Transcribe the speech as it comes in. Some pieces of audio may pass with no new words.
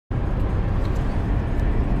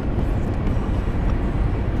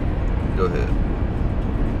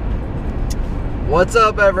What's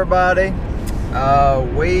up, everybody?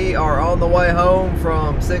 We are on the way home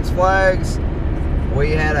from Six Flags.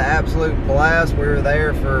 We had an absolute blast. We were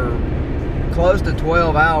there for close to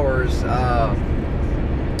 12 hours.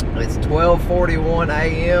 It's 12:41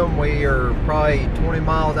 a.m. We are probably 20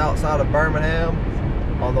 miles outside of Birmingham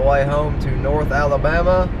on the way home to North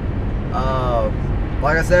Alabama.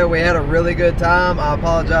 Like I said, we had a really good time. I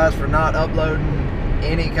apologize for not uploading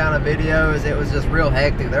any kind of videos. It was just real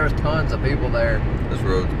hectic. There was tons of people there. This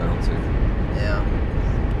road's bouncy. Yeah.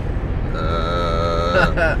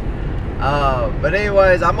 But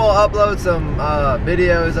anyways, I'm gonna upload some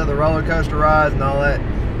videos of the roller coaster rides and all that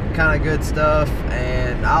kind of good stuff,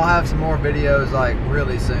 and I'll have some more videos like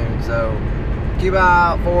really soon. So keep an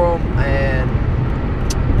eye out for them, and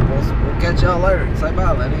we'll catch y'all later. Say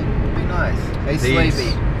bye, Lenny. Be nice. He's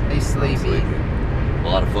sleepy. He's sleepy. A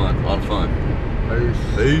lot of fun. Peace.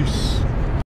 Peace.